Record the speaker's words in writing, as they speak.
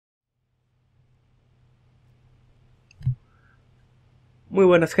Muy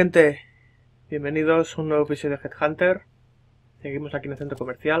buenas, gente, bienvenidos a un nuevo episodio de Headhunter. Seguimos aquí en el centro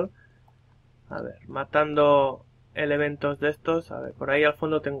comercial. A ver, matando elementos de estos. A ver, por ahí al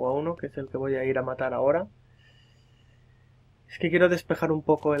fondo tengo a uno, que es el que voy a ir a matar ahora. Es que quiero despejar un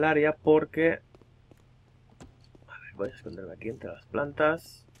poco el área porque... A ver, voy a esconderme aquí entre las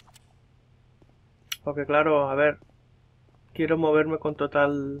plantas. Porque claro, a ver, quiero moverme con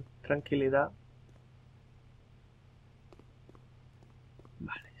total tranquilidad.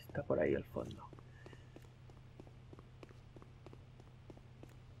 Vale, está por ahí al fondo.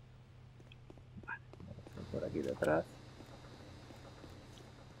 Vale, por aquí detrás.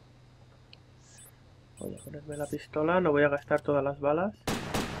 Voy a ponerme la pistola, no voy a gastar todas las balas.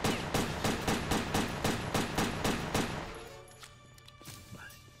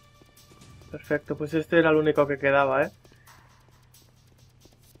 Vale. Perfecto, pues este era el único que quedaba, ¿eh?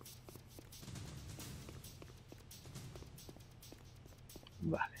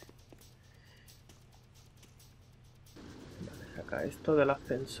 Vale. Vale, saca esto del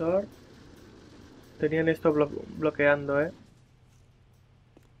ascensor. Tenían esto bloqueando, ¿eh?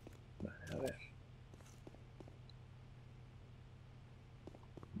 Vale, a ver.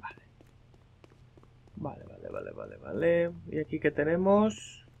 Vale. Vale. ¿Y aquí qué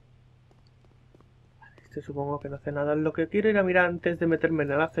tenemos? Vale, este supongo que no hace nada. Lo que quiero ir a mirar antes de meterme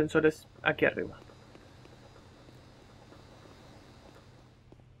en el ascensor es aquí arriba.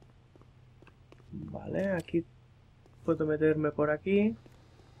 Vale, aquí puedo meterme por aquí.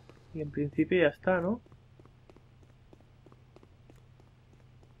 Y en principio ya está, ¿no?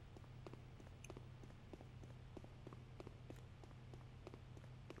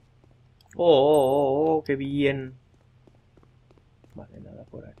 ¡Oh! ¡Qué bien! Vale, nada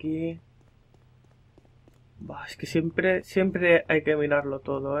por aquí. Bah, es que siempre hay que mirarlo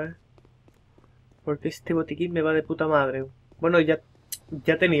todo, ¿eh? Porque este botiquín me va de puta madre. Bueno, ya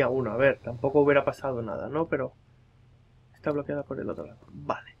tenía uno, a ver, tampoco hubiera pasado nada, ¿no? Pero está bloqueada por el otro lado.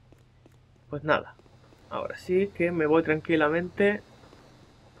 Vale. Pues nada. Ahora sí que me voy tranquilamente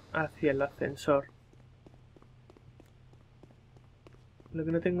hacia el ascensor. Lo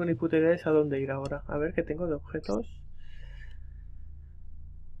que no tengo ni puta idea es a dónde ir ahora. A ver qué tengo de objetos.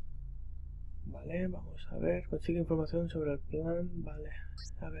 Vale, vamos a ver. Consigue información sobre el plan. Vale.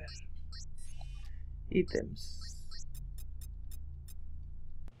 A ver. Ítems.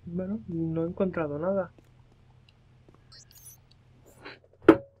 Bueno, no he encontrado nada.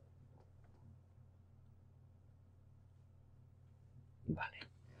 Vale.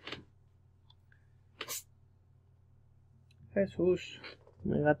 Jesús.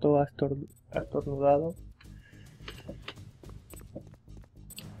 Mi gato ha estornudado.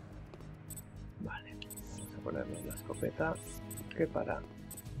 Vale. Vamos a ponernos la escopeta. Que para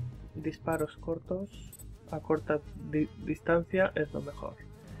disparos cortos a corta distancia es lo mejor.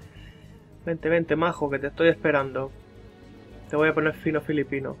 Vente, majo, que te estoy esperando. Te voy a poner fino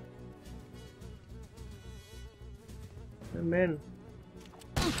filipino. Ven.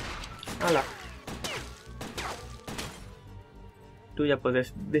 ¡Hala! Tú ya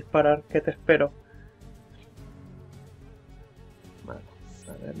puedes disparar, que te espero. Vale,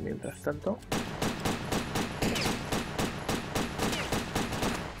 a ver, mientras tanto.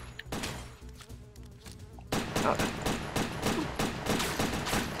 Ahora.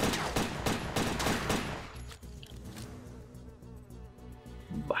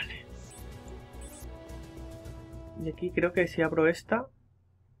 Vale. Y aquí creo que si abro esta...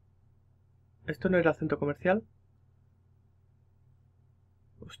 ¿Esto no era el centro comercial?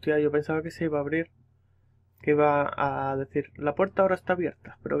 Hostia, yo pensaba que se iba a abrir. Que iba a decir, la puerta ahora está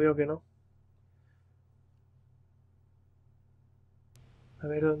abierta, pero veo que no. A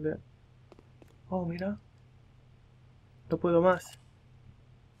ver dónde... Oh, mira. No puedo más.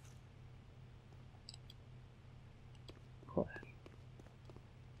 Joder.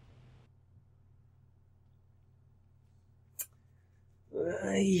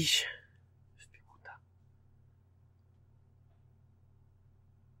 Ay. Hostia puta.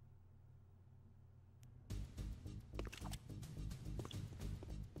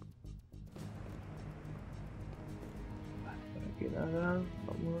 Vale, por aquí nada.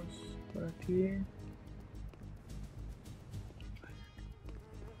 Vamos por aquí.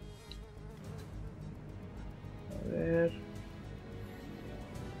 A ver.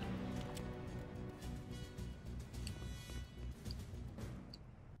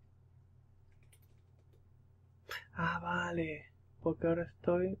 Ah, vale. Porque ahora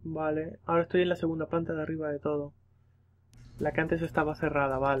estoy... Vale. Ahora estoy en la segunda planta de arriba de todo. La que antes estaba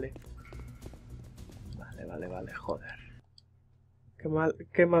cerrada, vale. Vale. Joder.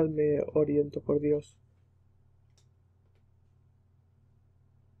 Qué mal me oriento, por Dios.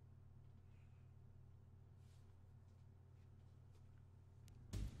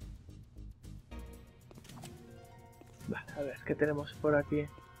 A ver, ¿qué tenemos por aquí?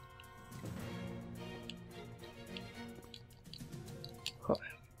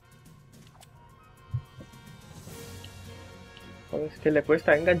 Joder. Joder, es que le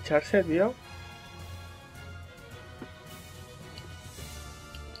cuesta engancharse, tío.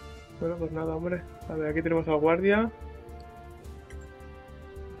 Bueno, pues nada, hombre. A ver, aquí tenemos al guardia.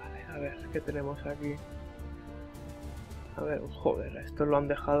 Vale, a ver, ¿qué tenemos aquí? A ver, joder, esto lo han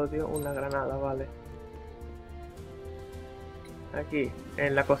dejado, tío. Una granada, vale. Aquí,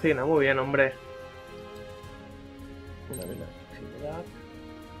 en la cocina, muy bien, hombre. Una velocidad.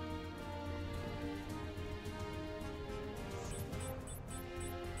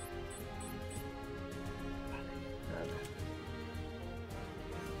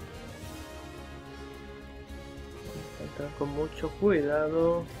 Entrar con mucho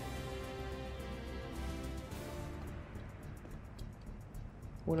cuidado.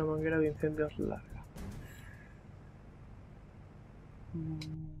 Una manguera de incendios larga.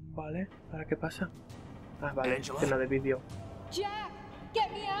 Vale, ¿para qué pasa? Ah, vale, escena de vídeo. Jack, get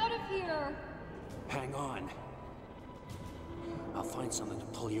me out of here. Hang on. I'll find something to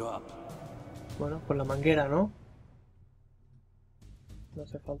pull you up. Bueno, con la manguera, ¿no? No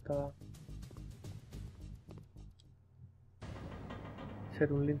hace falta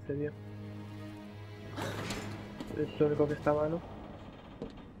ser un lince, tío. Es lo único que está a mano.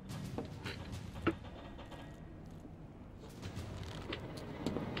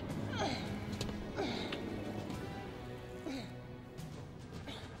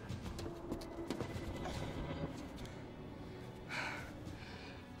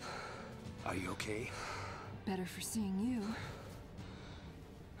 Are you okay? Better for seeing you.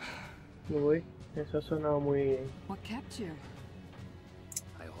 Uy, eso ha sonado muy... What kept you?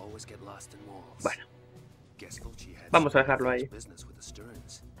 I always get lost in walls. Bueno, Guess Fulci had vamos a some dejarlo ahí. business with the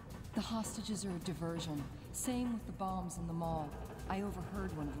Stearns. The hostages are a diversion. Same with the bombs in the mall. I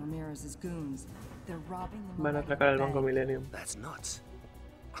overheard one of Ramirez's goons. They're robbing the Van a mobile atracar el Banco bank. Millennium. That's nuts.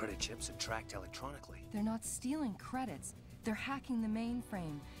 Credit chips are tracked electronically. They're not stealing credits. They're hacking the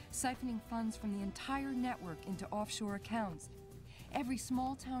mainframe, siphoning funds from the entire network into offshore accounts. Every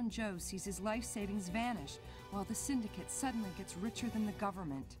small-town Joe sees his life savings vanish, while the syndicate suddenly gets richer than the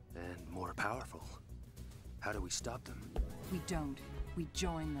government. And more powerful. How do we stop them? We don't. We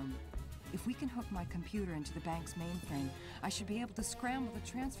join them. If we can hook my computer into the bank's mainframe, I should be able to scramble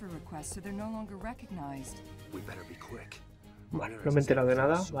the transfer requests so they're no longer recognized. We better be quick. Bueno, no me he enterado de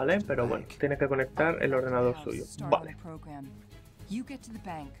nada, ¿vale? Pero bueno, tiene que conectar el ordenador suyo. Vale. You get to the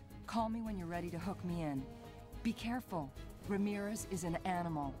bank. Call me when you're ready to hook me in. Be careful. Ramirez is an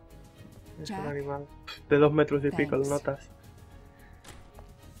animal. Es un animal. De 2 metros y pico, Thanks. lo notas.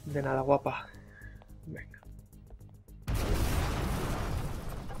 De nada, guapa. Venga.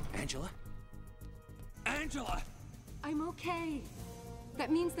 Angela? Angela! I'm okay.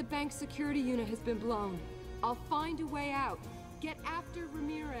 That means the bank's security unit has been blown. I'll find a way out. Get after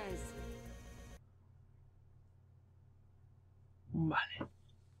Ramirez. Vale.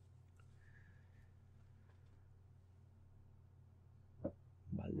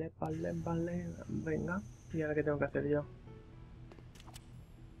 Vale. Venga. ¿Y ahora qué tengo que hacer yo?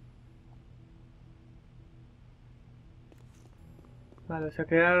 Vale, o sea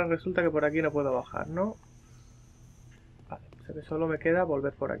que ahora resulta que por aquí no puedo bajar, ¿no? Vale, o sea que solo me queda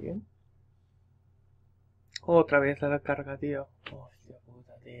volver por aquí. Otra vez la carga, tío. Hostia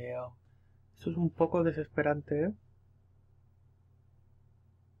puta, tío. Esto es un poco desesperante, ¿eh?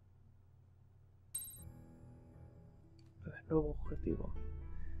 A ver, nuevo objetivo.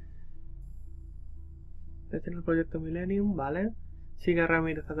 Detener el proyecto Millennium, vale. Sigue a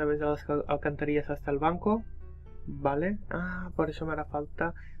Ramírez a través de las alcantarillas hasta el banco. Vale. Ah, por eso me hará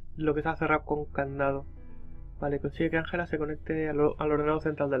falta lo que está cerrado con candado. Vale, consigue que Ángela se conecte al ordenador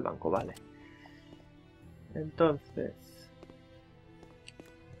central del banco, vale. Entonces...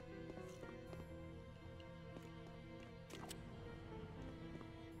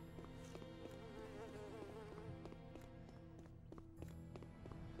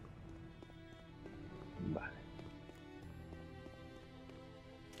 Vale.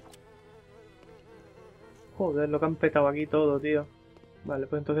 Joder, lo que han petado aquí todo, tío. Vale,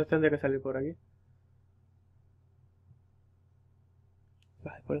 pues entonces tendré que salir por aquí.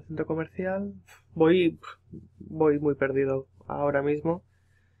 Vale, por el centro comercial. Voy muy perdido ahora mismo.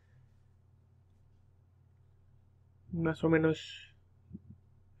 Más o menos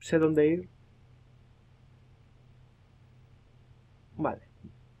sé dónde ir. Vale.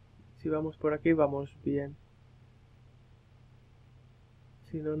 Si vamos por aquí, vamos bien.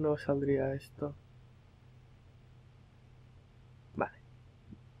 Si no, no saldría esto. Vale.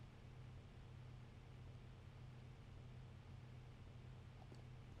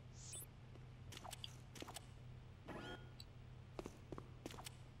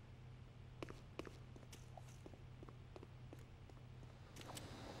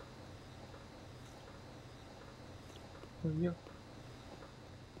 Coño.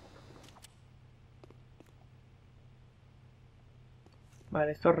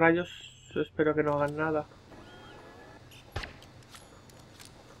 Vale, estos rayos espero que no hagan nada.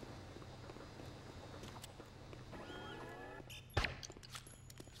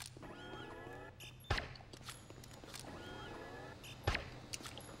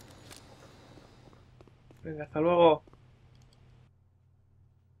 Venga, hasta luego.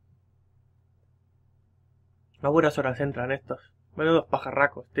 A buenas horas entran estos. Menudos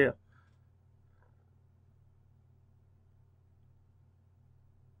pajarracos, tío.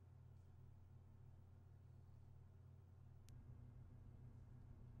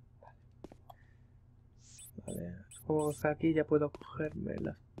 Vale, supongo que aquí ya puedo cogerme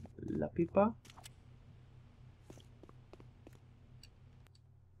la pipa. A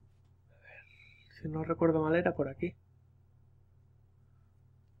ver, si no recuerdo mal era por aquí.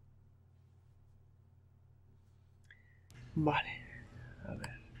 Vale, a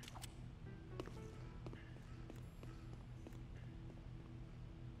ver.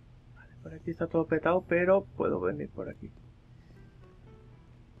 Vale, por aquí está todo petado, pero puedo venir por aquí.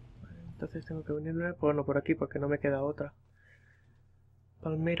 Vale, entonces tengo que venirme, bueno, por aquí porque no me queda otra.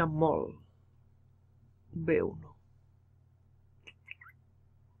 Palmera Mall. B1.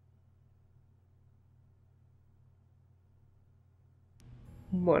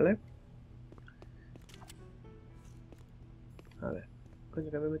 Vale. A ver, coño,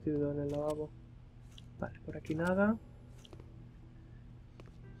 que me he metido en el lavabo. Vale, por aquí nada.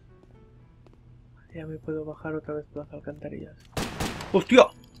 Ya me puedo bajar otra vez por las alcantarillas. ¡Hostia!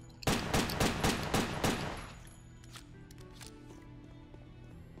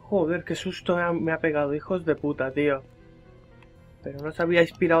 Joder, qué susto me ha pegado, hijos de puta, tío. Pero no se había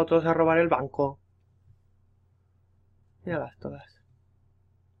inspirado todos a robar el banco. Míralas todas.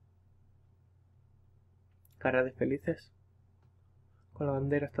 Cara de felices. Con la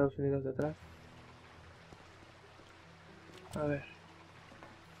bandera de Estados Unidos detrás. A ver.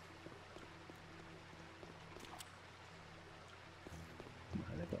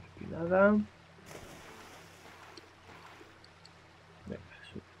 Vale, por aquí nada. Venga,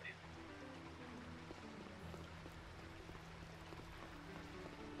 súbete.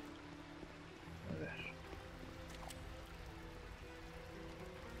 A ver.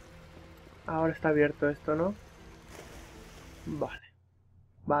 Ahora está abierto esto, ¿no? Vale.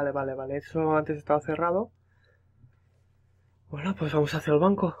 Vale. Eso antes estaba cerrado. Bueno, pues vamos hacia el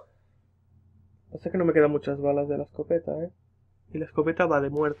banco. Pasa que no me quedan muchas balas de la escopeta, ¿eh? Y la escopeta va de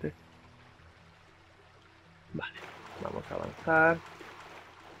muerte. Vale, vamos a avanzar.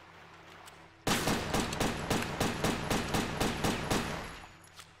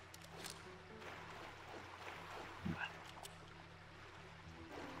 Vale.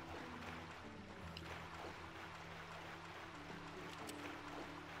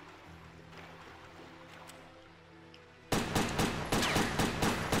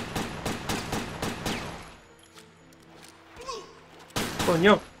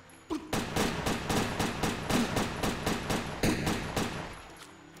 ¡Coño!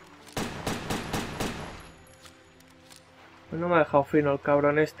 Pues no me ha dejado fino el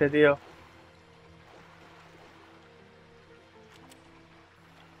cabrón este, tío.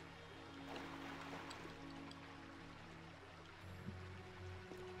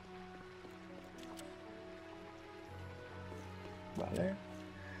 Vale.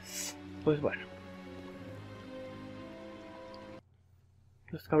 Pues bueno.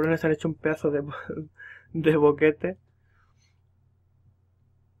 Los cabrones han hecho un pedazo de boquete.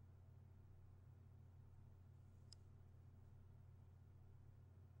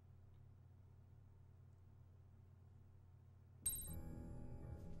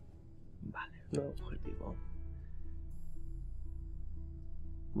 Vale, nuevo objetivo.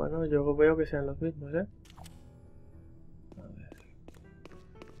 Bueno, yo veo que sean los mismos, ¿eh? A ver.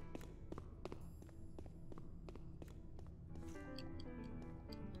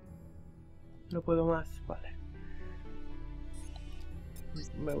 No puedo más, vale.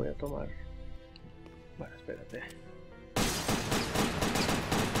 Me voy a tomar... Bueno, espérate.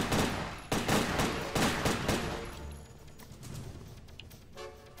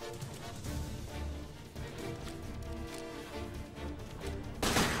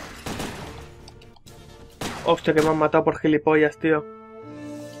 Hostia, que me han matado por gilipollas, tío.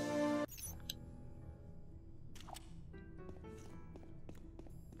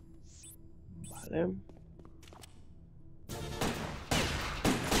 Vale.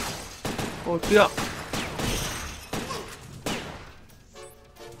 Hostia.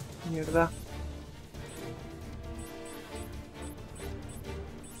 Mierda.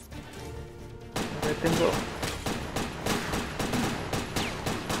 Me tengo...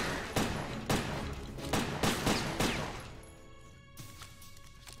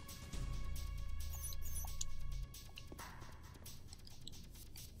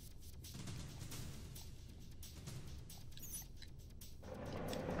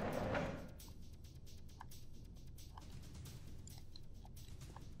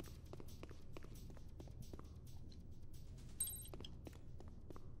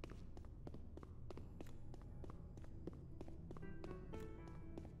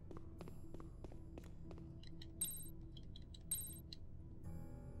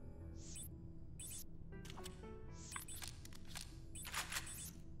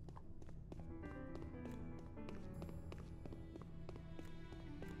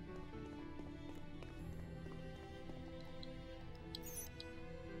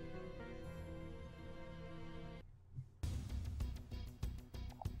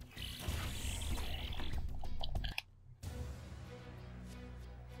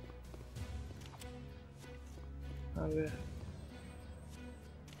 A ver.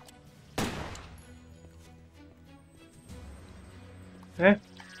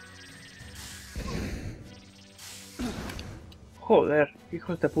 Joder,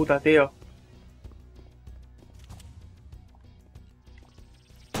 hijos de puta, tío.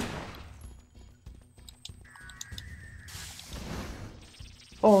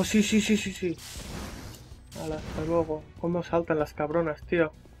 Oh, sí, sí, sí, sí, sí. Hala, hasta luego. ¿Cómo saltan las cabronas,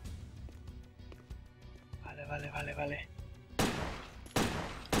 tío? Vale, vale, vale, vale.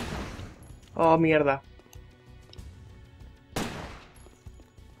 Oh, mierda.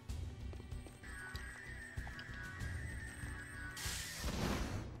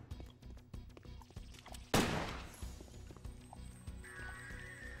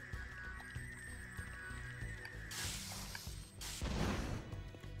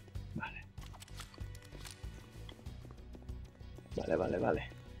 Vale. Vale, vale, vale.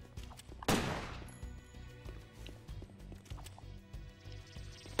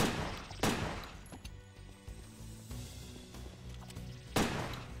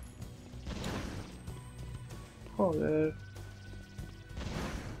 Joder.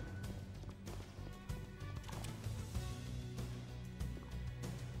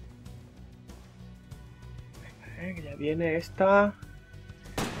 Venga, que ya viene esta.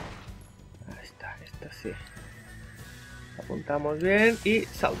 Ahí está, esta sí. Apuntamos bien y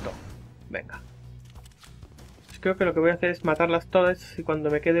salto. Venga. Pues creo que lo que voy a hacer es matarlas todas y cuando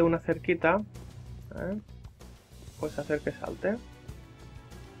me quede una cerquita, pues hacer que salte.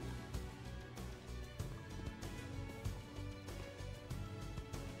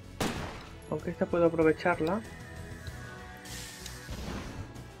 Aunque esta puedo aprovecharla.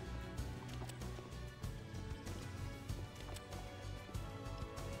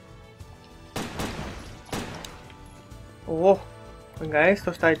 Oh, venga,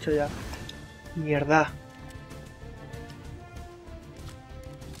 esto está hecho ya. Mierda.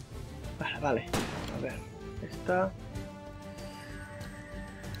 Vale, vale. A ver, esta.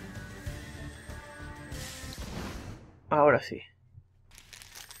 Ahora sí.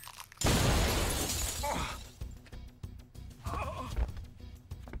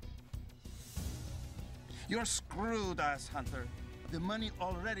 You're screwed, ass hunter. The money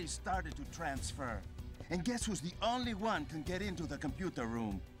already started to transfer. And guess who's the only one can get into the computer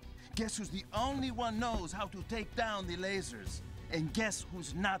room? Guess who's the only one knows how to take down the lasers? And guess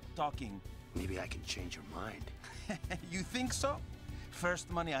who's not talking? Maybe I can change your mind. You think so?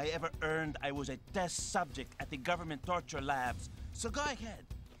 First money I ever earned, I was a test subject at the government torture labs. So go ahead,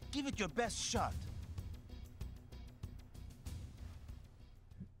 give it your best shot.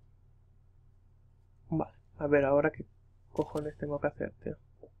 Vale, a ver, ahora qué cojones tengo que hacer, tío.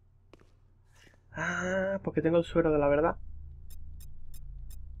 Ah, porque tengo el suero de la verdad.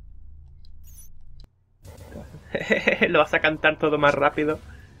 Lo vas a cantar todo más rápido.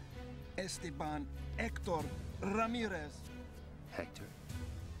 Esteban Héctor Ramírez. Hector?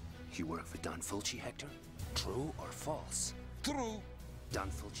 You work for Don Fulci, Hector? True or false? True. Don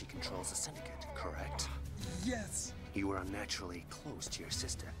Fulci controls the syndicate, correct? Yes. You were unnaturally close to your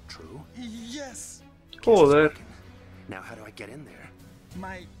sister, true? Yes. Guess it's Joder. working. Now how do I get in there?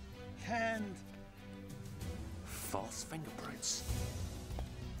 My hand. False fingerprints.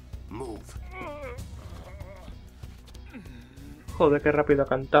 Move. Joder, qué rápido ha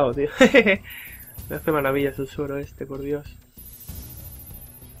cantado, tío. Me hace maravillas el suero este, por Dios.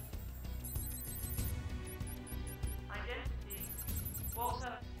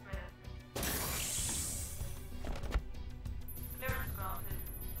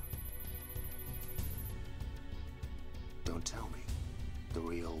 Don't tell me. The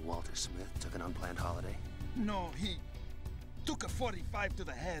real Walter Smith took an unplanned holiday? No, he took a 45 to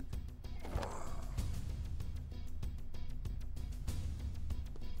the head.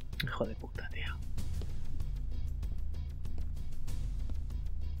 Hijo de puta, tío.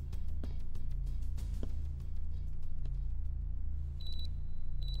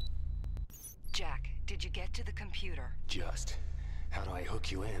 Jack, did you get to the computer? Just. How do I hook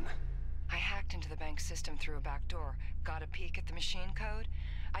you in? I hacked into the bank system through a back door, got a peek at the machine code.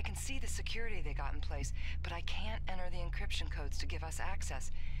 I can see the security they got in place, but I can't enter the encryption codes to give us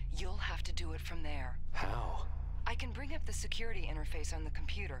access. You'll have to do it from there. How? I can bring up the security interface on the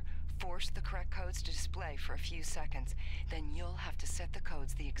computer, force the correct codes to display for a few seconds. Then you'll have to set the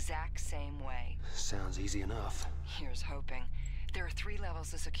codes the exact same way. Sounds easy enough. Here's hoping. There are 3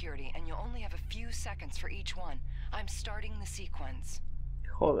 levels of security, and you'll only have a few seconds for each one. I'm starting the sequence.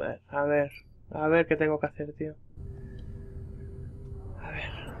 Joder, a ver qué tengo que hacer, tío. A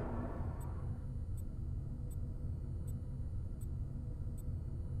ver.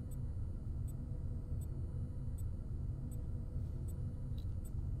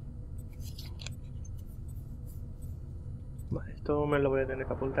 Esto me lo voy a tener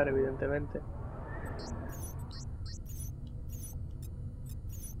que apuntar, evidentemente.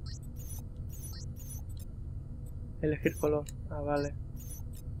 Elegir color. Ah, vale.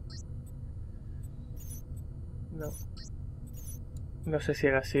 No. No sé si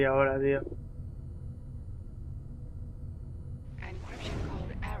era así ahora, tío.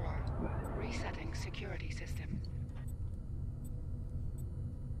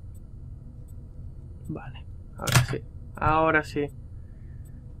 Vale, ahora sí. Ahora sí.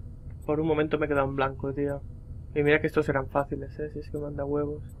 Por un momento me he quedado en blanco, tío. Y mira que estos eran fáciles, si es que manda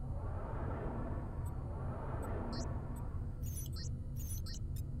huevos.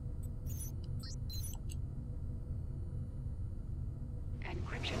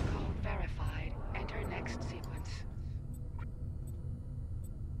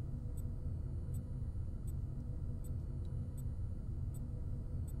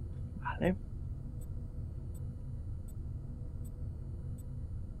 Vale.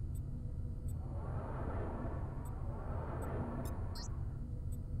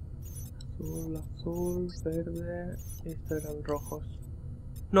 Azul, verde. Estos eran rojos.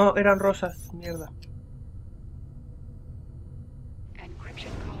 No, eran rosas, mierda.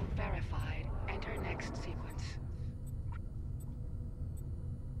 Encryption code verified. Enter next sequence.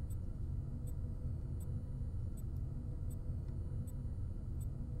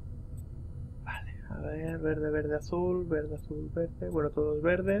 Vale, a ver, verde, verde, azul, verde, azul, verde. Bueno, todos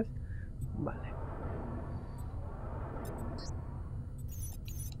verdes. Vale.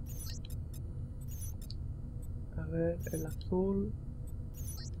 A ver, el azul.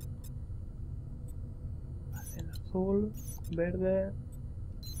 Vale, el azul, verde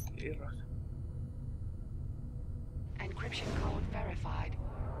y rosa. Encryption code verified.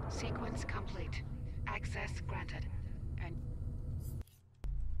 Sequence complete. Access granted.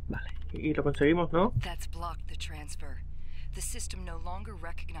 Vale, y lo conseguimos, ¿no? That's blocked the transfer. The system no longer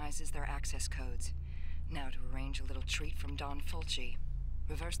recognizes their access codes. Now to arrange a little treat from Don Fulci.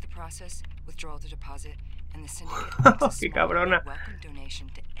 Reverse the process, withdraw the deposit, and the syndicate makes a small welcome donation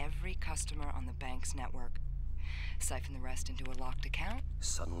to every customer on the bank's network. Siphon the rest into a locked account.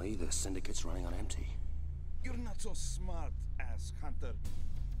 Suddenly, the syndicate's running on empty. You're not so smart, ass hunter.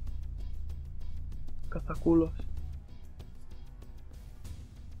 Cazaculos.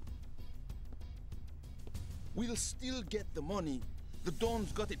 We'll still get the money. The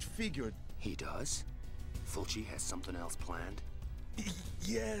Don's got it figured. He does? Fulci has something else planned?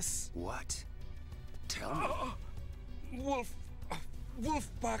 Yes. What? Tell me.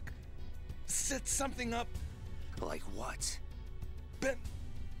 Wolfpack set something up. Like what?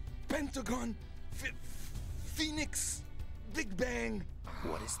 Pentagon, Phoenix, Big Bang.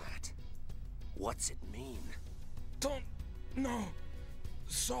 What is that? What's it mean? Don't know.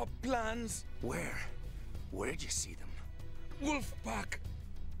 Saw plans. Where? Where'd you see them? Wolfpack.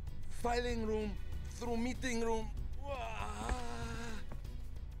 Filing room, through meeting room.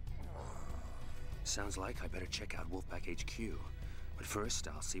 Sounds like I better check out Wolfpack HQ. But first,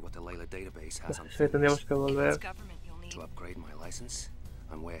 I'll see what the Layla database has on Sí, tendríamos que volver. To upgrade my license,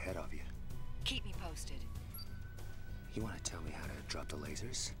 I'm way ahead of you. Keep me posted. You want to tell me how to drop the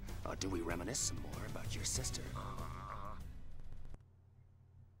lasers? Or do we reminisce some more about your sister?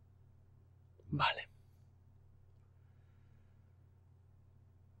 Vale.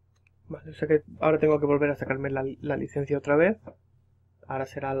 Vale, o sea que ahora tengo que volver a sacarme la licencia otra vez. Ahora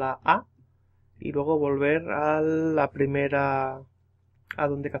será la A. Y luego volver a la primera... a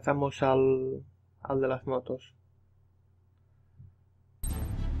donde cazamos al de las motos.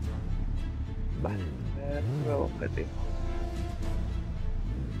 Vale, nuevo objetivo.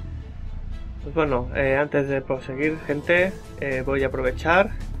 Pues bueno, antes de proseguir, gente, voy a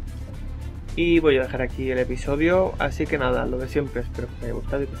aprovechar y voy a dejar aquí el episodio. Así que nada, lo de siempre, espero que os haya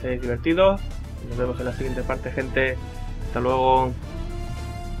gustado y que os hayáis divertido. Nos vemos en la siguiente parte, gente. Hasta luego.